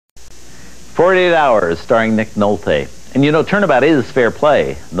48 Hours, starring Nick Nolte. And you know, turnabout is fair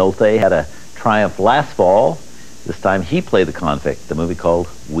play. Nolte had a triumph last fall. This time he played the convict, the movie called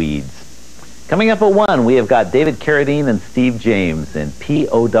Weeds. Coming up at 1, we have got David Carradine and Steve James in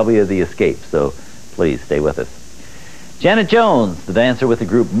POW The Escape, so please stay with us. Janet Jones, the dancer with the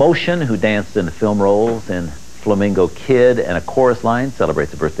group Motion, who danced in film roles in Flamingo Kid and A Chorus Line,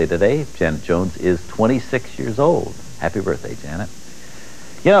 celebrates a birthday today. Janet Jones is 26 years old. Happy birthday, Janet.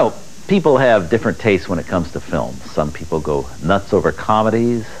 You know, people have different tastes when it comes to film. Some people go nuts over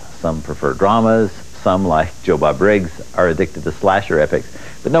comedies, some prefer dramas, some, like Joe Bob Briggs, are addicted to slasher epics.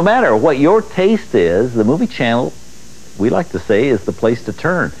 But no matter what your taste is, the Movie Channel, we like to say, is the place to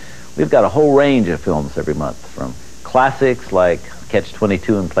turn. We've got a whole range of films every month, from classics like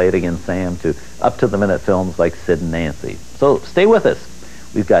Catch-22 and Play It Again, Sam, to up-to-the-minute films like Sid and Nancy. So stay with us.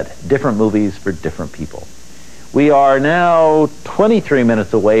 We've got different movies for different people. We are now 23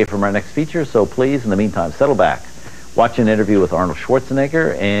 minutes away from our next feature, so please, in the meantime, settle back. Watch an interview with Arnold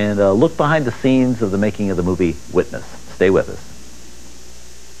Schwarzenegger and look behind the scenes of the making of the movie Witness. Stay with us.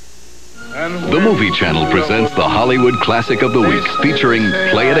 The Movie Channel presents the Hollywood Classic of the Week, featuring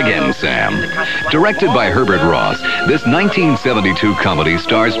Play It Again, Sam. Directed by Herbert Ross, this 1972 comedy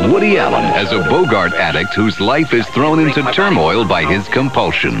stars Woody Allen as a Bogart addict whose life is thrown into turmoil by his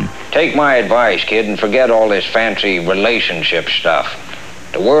compulsion. Take my advice, kid, and forget all this fancy relationship stuff.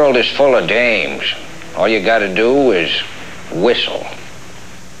 The world is full of dames. All you gotta do is whistle.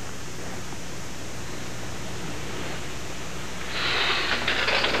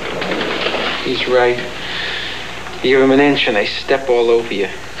 He's right. You give him an inch and they step all over you.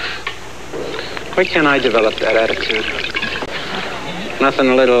 Why can't I develop that attitude? Nothing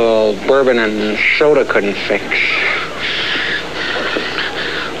a little bourbon and soda couldn't fix.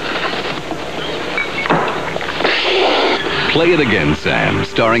 Play It Again, Sam,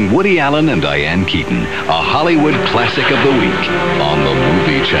 starring Woody Allen and Diane Keaton, a Hollywood Classic of the Week on the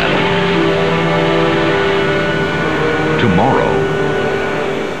Movie Channel. Tomorrow,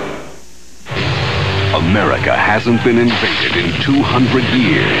 America hasn't been invaded in 200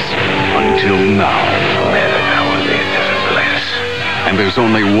 years until now. America will be a different place. And there's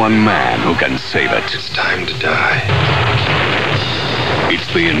only one man who can save it. It's time to die. It's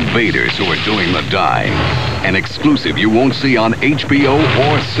the invaders who are doing the dying. An exclusive you won't see on HBO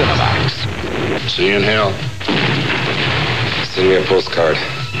or Cinemax. See you in hell. Send me a postcard.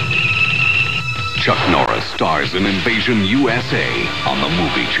 Chuck Norris stars in Invasion USA on the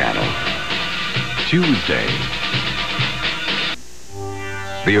Movie Channel. Tuesday.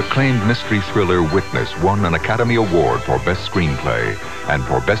 The acclaimed mystery thriller Witness won an Academy Award for Best Screenplay and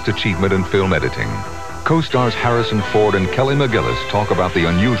for Best Achievement in Film Editing. Co-stars Harrison Ford and Kelly McGillis talk about the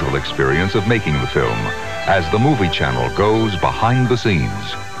unusual experience of making the film as the Movie Channel goes behind the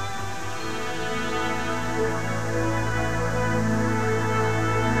scenes.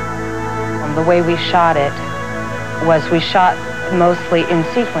 The way we shot it was we shot mostly in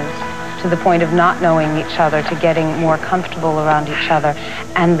sequence, to the point of not knowing each other, to getting more comfortable around each other,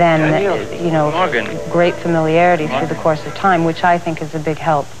 and then, you know, great familiarity through the course of time, which I think is a big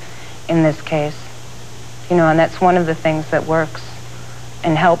help in this case. You know, and that's one of the things that works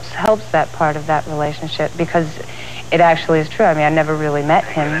and helps that part of that relationship, because it actually is true. I mean, I never really met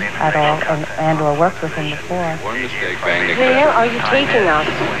him at all, and/or worked with him before. One mistake, bang. Where are you taking us?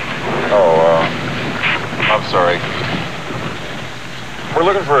 Oh, I'm sorry. We're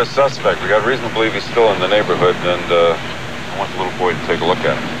looking for a suspect. We got reason to believe he's still in the neighborhood, and I want the little boy to take a look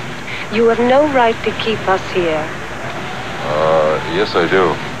at him. You have no right to keep us here. Yes, I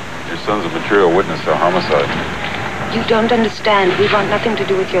do. Your son's a material witness to a homicide. You don't understand. We want nothing to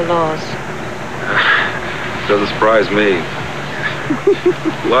do with your laws. Doesn't surprise me.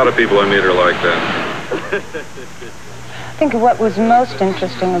 A lot of people I meet are like that. I think what was most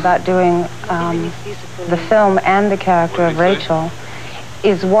interesting about doing the film and the character of Rachel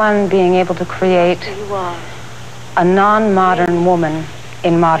is, one, being able to create a non-modern woman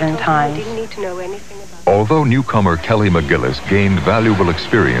in modern times. Although newcomer Kelly McGillis gained valuable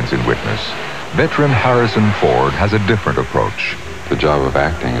experience in Witness, veteran Harrison Ford has a different approach. The job of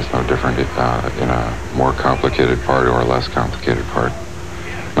acting is no different in a more complicated part or a less complicated part.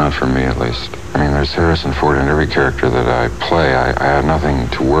 Not for me, at least. I mean, there's Harrison Ford in every character that I play. I have nothing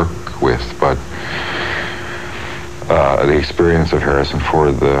to work with, but the experience of Harrison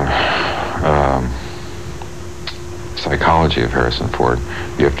Ford, the psychology of Harrison Ford,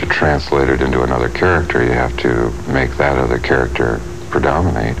 you have to translate it into another character. You have to make that other character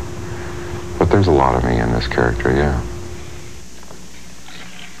predominate. But there's a lot of me in this character, yeah.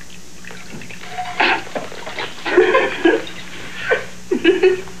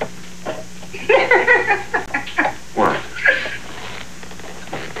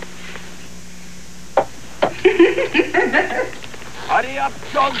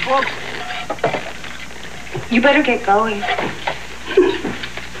 John Brooks. You better get going. Hurry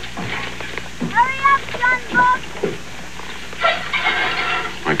up, John Brooks.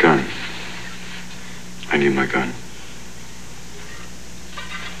 My gun. I need my gun.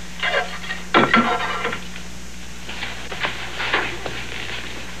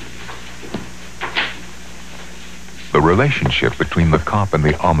 The relationship between the cop and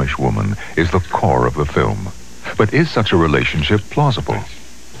the Amish woman is the core of the film. But is such a relationship plausible?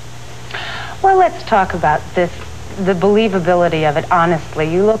 Well, let's talk about this, the believability of it,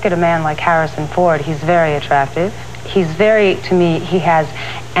 honestly. You look at a man like Harrison Ford, he's very attractive. He's very, to me, he has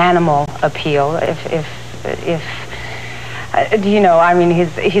animal appeal. You know, I mean,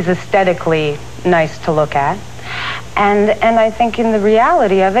 he's aesthetically nice to look at. And I think in the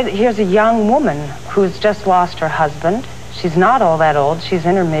reality of it, here's a young woman who's just lost her husband. She's not all that old. She's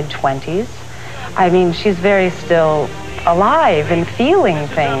in her mid-20s. I mean, she's very still alive and feeling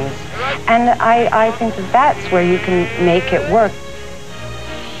things. And I think that that's where you can make it work.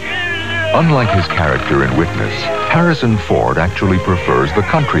 Unlike his character in Witness, Harrison Ford actually prefers the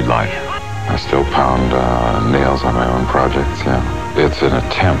country life. I still pound nails on my own projects, yeah. It's an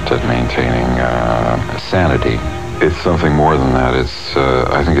attempt at maintaining sanity. It's something more than that. It's,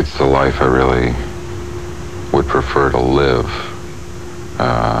 I think it's the life I really would prefer to live.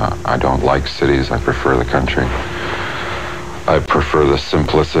 I don't like cities. I prefer the country. I prefer the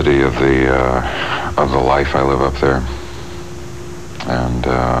simplicity of the life I live up there. And,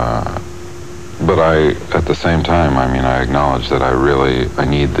 but at the same time, I mean, I acknowledge that I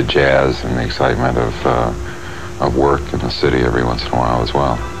need the jazz and the excitement of work in the city every once in a while as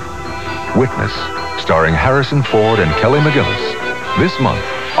well. Witness, starring Harrison Ford and Kelly McGillis, this month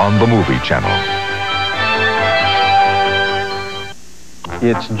on the Movie Channel.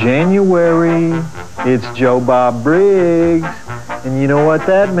 It's January, it's Joe Bob Briggs, and you know what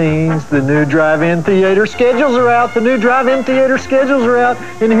that means. The new drive-in theater schedules are out. And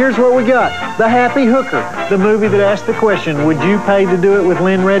here's what we got. The Happy Hooker, the movie that asked the question, would you pay to do it with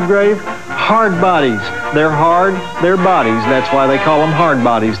Lynn Redgrave? Hard Bodies. They're hard, they're bodies. That's why they call them Hard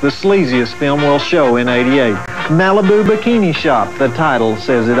Bodies. The sleaziest film we'll show in '88. Malibu Bikini Shop, the title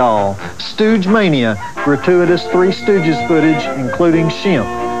says it all. Stooge Mania, gratuitous Three Stooges footage, including Shemp.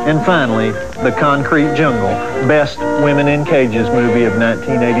 And finally, The Concrete Jungle, best Women in Cages movie of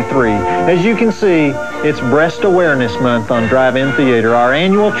 1983. As you can see, it's Breast Awareness Month on Drive-In Theater, our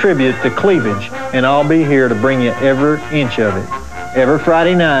annual tribute to cleavage, and I'll be here to bring you every inch of it. Every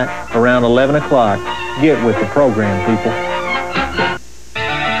Friday night around 11 o'clock. Get with the program, people.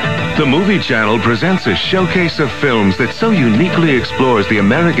 The Movie Channel presents a showcase of films that so uniquely explores the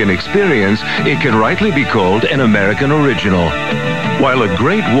American experience, it can rightly be called an American original. While A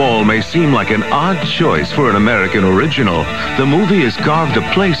Great Wall may seem like an odd choice for an American original, the movie has carved a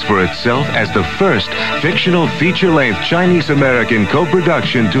place for itself as the first fictional feature-length Chinese-American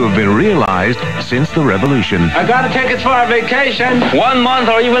co-production to have been realized since the Revolution. I got tickets for a vacation. 1 month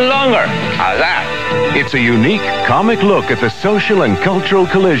or even longer. How's that? It's a unique comic look at the social and cultural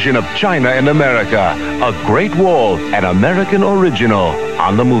collision of China and America. A Great Wall, an American original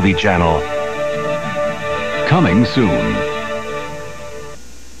on the Movie Channel. Coming soon.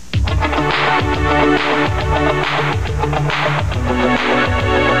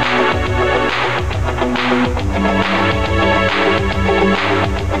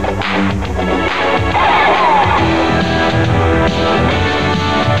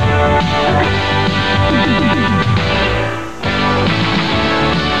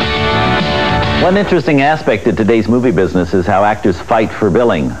 One interesting aspect of today's movie business is how actors fight for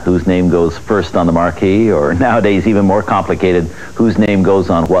billing, whose name goes first on the marquee, or nowadays even more complicated, whose name goes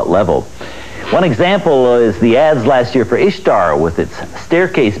on what level. One example is the ads last year for Ishtar with its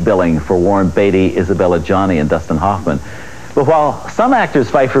staircase billing for Warren Beatty, Isabella Johnny, and Dustin Hoffman. But while some actors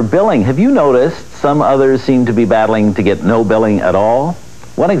fight for billing, have you noticed some others seem to be battling to get no billing at all?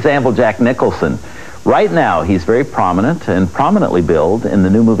 One example, Jack Nicholson. Right now, he's very prominent and prominently billed in the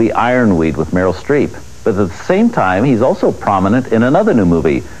new movie Ironweed with Meryl Streep. But at the same time, he's also prominent in another new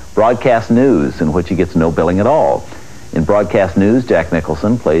movie, Broadcast News, in which he gets no billing at all. In Broadcast News, Jack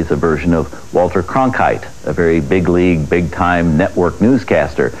Nicholson plays a version of Walter Cronkite, a very big league, big-time network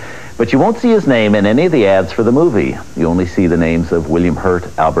newscaster. But you won't see his name in any of the ads for the movie. You only see the names of William Hurt,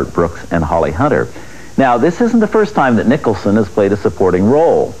 Albert Brooks, and Holly Hunter. Now, this isn't the first time that Nicholson has played a supporting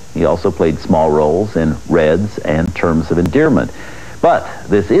role. He also played small roles in Reds and Terms of Endearment. But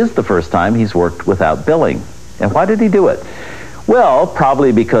this is the first time he's worked without billing. And why did he do it? Well,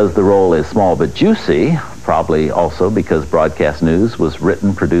 probably because the role is small but juicy. Probably also because Broadcast News was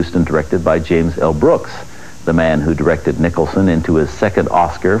written, produced, and directed by James L. Brooks. the man who directed Nicholson into his second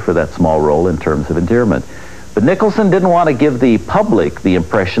Oscar for that small role in Terms of Endearment. But Nicholson didn't want to give the public the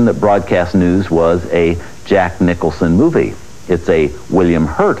impression that Broadcast News was a Jack Nicholson movie. It's a William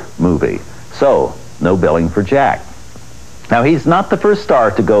Hurt movie. So, no billing for Jack. Now, he's not the first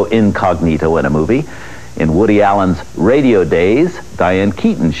star to go incognito in a movie. In Woody Allen's Radio Days, Diane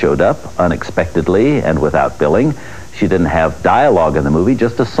Keaton showed up unexpectedly and without billing. She didn't have dialogue in the movie,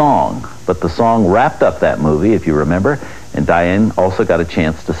 just a song. But the song wrapped up that movie, if you remember, and Diane also got a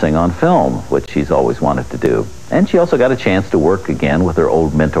chance to sing on film, which she's always wanted to do. And she also got a chance to work again with her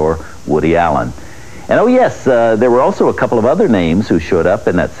old mentor, Woody Allen. And oh yes, there were also a couple of other names who showed up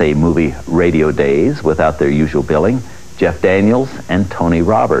in that same movie, Radio Days, without their usual billing: Jeff Daniels and Tony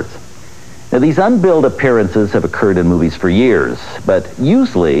Roberts. Now, these unbilled appearances have occurred in movies for years, but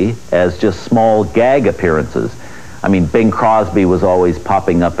usually as just small gag appearances. I mean, Bing Crosby was always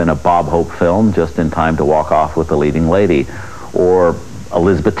popping up in a Bob Hope film just in time to walk off with the leading lady. Or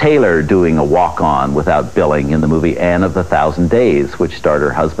Elizabeth Taylor doing a walk-on without billing in the movie Anne of the Thousand Days, which starred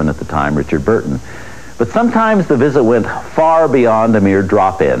her husband at the time, Richard Burton. But sometimes the visit went far beyond a mere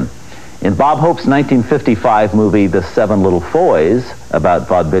drop-in. In Bob Hope's 1955 movie The Seven Little Foys, about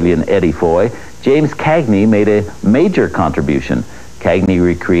vaudevillian Eddie Foy, James Cagney made a major contribution. Cagney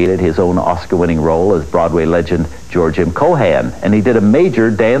recreated his own Oscar-winning role as Broadway legend George M. Cohan, and he did a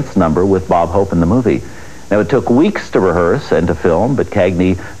major dance number with Bob Hope in the movie. Now, it took weeks to rehearse and to film, but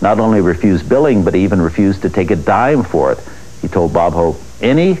Cagney not only refused billing, but even refused to take a dime for it. He told Bob Hope,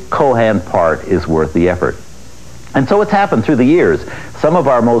 "Any Cohan part is worth the effort." And so it's happened through the years. Some of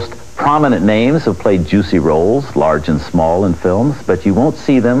our most prominent names have played juicy roles, large and small, in films, but you won't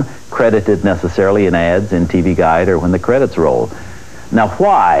see them credited necessarily in ads, in TV Guide, or when the credits roll. Now,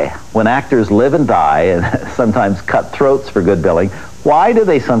 why, when actors live and die and sometimes cut throats for good billing, why do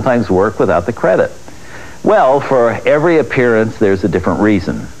they sometimes work without the credit? Well, for every appearance, there's a different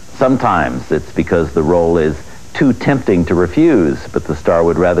reason. Sometimes it's because the role is too tempting to refuse, but the star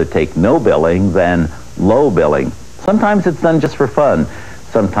would rather take no billing than low billing. Sometimes it's done just for fun.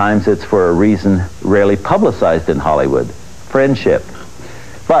 Sometimes it's for a reason rarely publicized in Hollywood: friendship.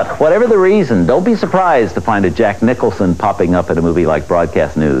 But whatever the reason, don't be surprised to find a Jack Nicholson popping up in a movie like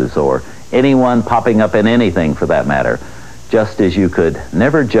Broadcast News, or anyone popping up in anything for that matter. Just as you could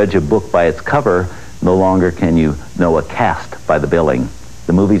never judge a book by its cover, no longer can you know a cast by the billing.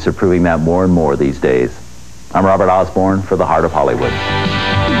 The movies are proving that more and more these days. I'm Robert Osborne for The Heart of Hollywood.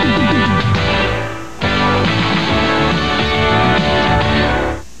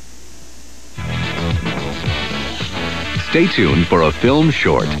 Stay tuned for a film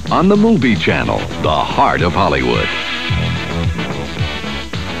short on the Movie Channel, The Heart of Hollywood.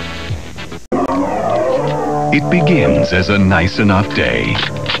 It begins as a nice enough day.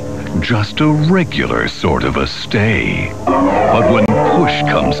 Just a regular sort of a stay. But when push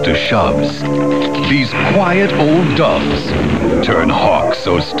comes to shoves, these quiet old doves turn hawks,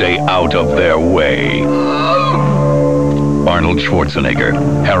 so stay out of their way. Arnold Schwarzenegger,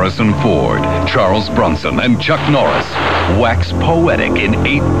 Harrison Ford, Charles Bronson, and Chuck Norris wax poetic in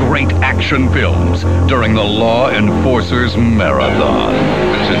 8 great action films during the Law Enforcers Marathon.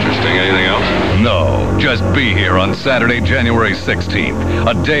 That's interesting. Anything else? No, just be here on Saturday, January 16th,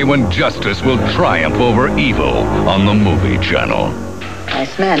 a day when justice will triumph over evil on the Movie Channel.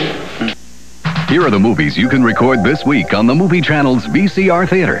 Nice men. Here are the movies you can record this week on the Movie Channel's VCR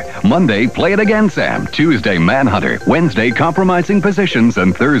Theater. Monday, Play It Again, Sam. Tuesday, Manhunter. Wednesday, Compromising Positions.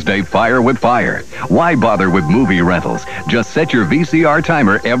 And Thursday, Fire with Fire. Why bother with movie rentals? Just set your VCR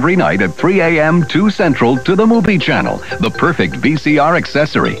timer every night at 3 a.m., 2 Central to the Movie Channel, the perfect VCR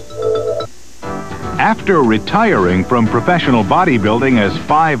accessory. After retiring from professional bodybuilding as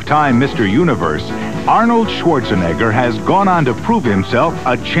 5-time Mr. Universe, Arnold Schwarzenegger has gone on to prove himself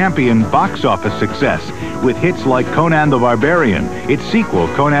a champion box office success with hits like Conan the Barbarian, its sequel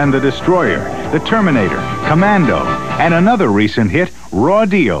Conan the Destroyer, The Terminator, Commando, and another recent hit, Raw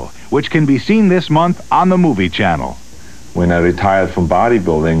Deal, which can be seen this month on the Movie Channel. When I retired from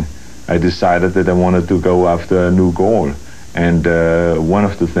bodybuilding, I decided that I wanted to go after a new goal. And one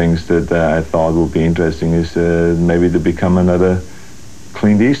of the things that I thought would be interesting is maybe to become another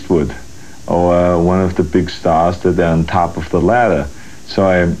Clint Eastwood, or one of the big stars that are on top of the ladder. So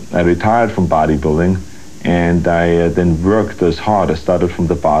I retired from bodybuilding, and I then worked as hard. I started from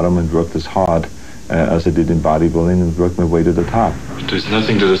the bottom and worked as hard as I did in bodybuilding, and worked my way to the top. There's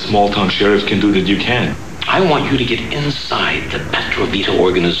nothing that a small-town sheriff can do that you can. I want you to get inside the Petrovita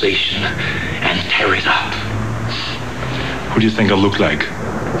organization and tear it up. Who do you think I look like?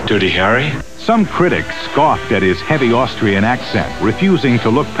 Dirty Harry? Some critics scoffed at his heavy Austrian accent, refusing to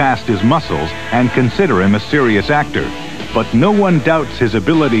look past his muscles and consider him a serious actor. But no one doubts his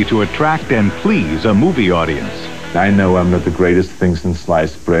ability to attract and please a movie audience. I know I'm not the greatest thing since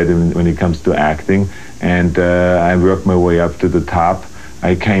sliced bread when it comes to acting, and I worked my way up to the top.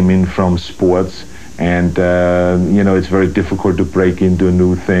 I came in from sports, and you know, it's very difficult to break into a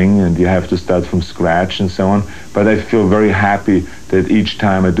new thing, and you have to start from scratch and so on. But I feel very happy that each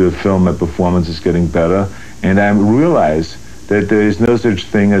time I do a film, my performance is getting better, and I realize that there is no such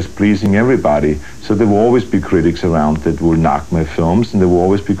thing as pleasing everybody. So there will always be critics around that will knock my films, and there will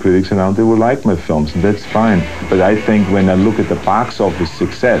always be critics around that will like my films, and that's fine. But I think when I look at the box office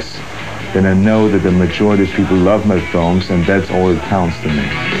success, then I know that the majority of people love my films, and that's all that counts to me.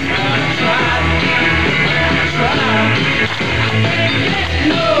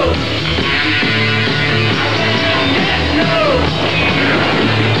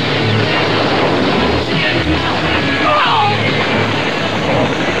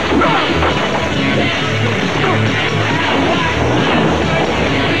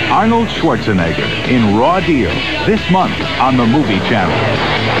 Arnold Schwarzenegger in Raw Deal this month on the Movie Channel.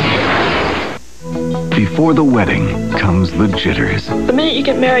 Before the wedding comes the jitters. The minute you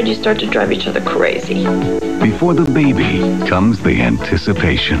get married, you start to drive each other crazy. Before the baby comes the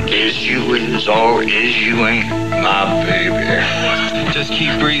anticipation. Is you is or is you ain't my baby. Just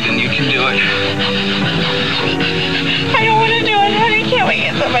keep breathing, you can do it. I don't want to do it, honey. Can't we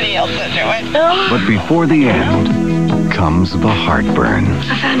get somebody else to do it? But before the end comes the heartburn.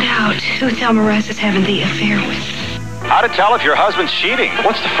 I found out who Thelma Rice is having the affair with. How to tell if your husband's cheating?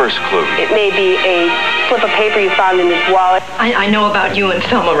 What's the first clue? It may be a slip of paper you found in his wallet. I know about you and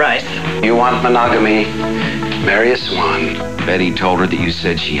Thelma Rice. You want monogamy? Marry a swan. Betty told her that you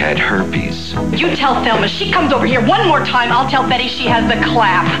said she had herpes. You tell Thelma she comes over here one more time, I'll tell Betty she has the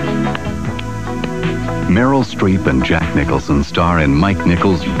clap. Meryl Streep and Jack Nicholson star in Mike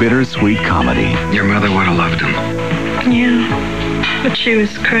Nichols' bittersweet comedy. Your mother would have loved him. Yeah, but she was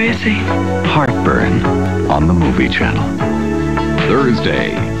crazy. Heartburn on the Movie Channel.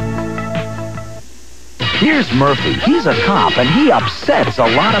 Thursday. Here's Murphy. He's a cop, and he upsets a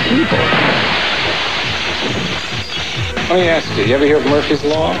lot of people. Let me ask you ever hear of Murphy's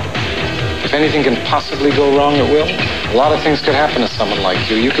Law? If anything can possibly go wrong, it will. A lot of things could happen to someone like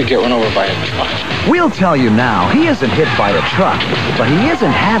you. You could get run over by a truck. We'll tell you now, he isn't hit by a truck, but he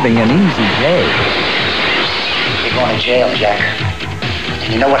isn't having an easy day. You're going to jail, Jack.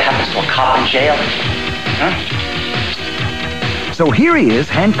 And you know what happens to a cop in jail? Huh? So here he is,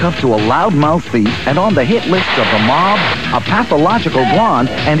 handcuffed to a loudmouth thief, and on the hit list of the mob, a pathological blonde,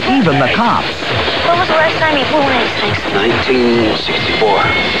 and even the cops. When was the last time you flew one of these things? 1964.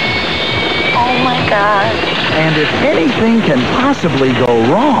 Oh, my God. And if anything can possibly go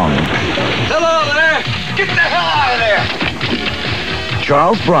wrong... Hello there! Get the hell out of there!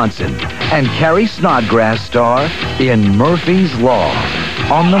 Charles Bronson and Carrie Snodgrass star in Murphy's Law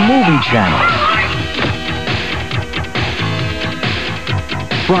on the Movie Channel.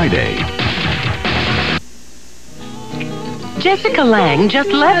 Friday. Jessica Lange just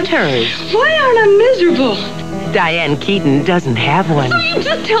left hers. Why aren't I miserable? Diane Keaton doesn't have one. So you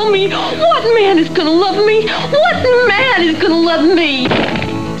just tell me, what man is gonna love me? What man is gonna love me?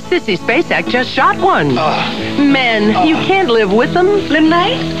 Sissy Spacek just shot one. Men, you can't live with them.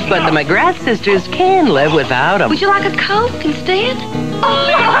 Lemonade? But the McGrath sisters can live without them. Would you like a Coke instead?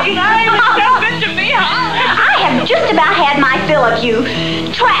 Oh, so good to be home. I have just about had my fill of you.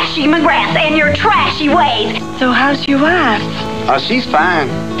 Trashy McGrath and your trashy ways. So how's your wife? Oh, she's fine.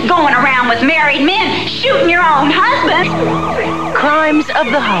 Going around with married men, shooting your own husband. Crimes of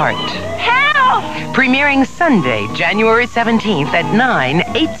the Heart. Help! Premiering Sunday, January 17th at 9,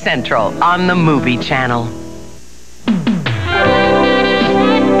 8 Central on the Movie Channel.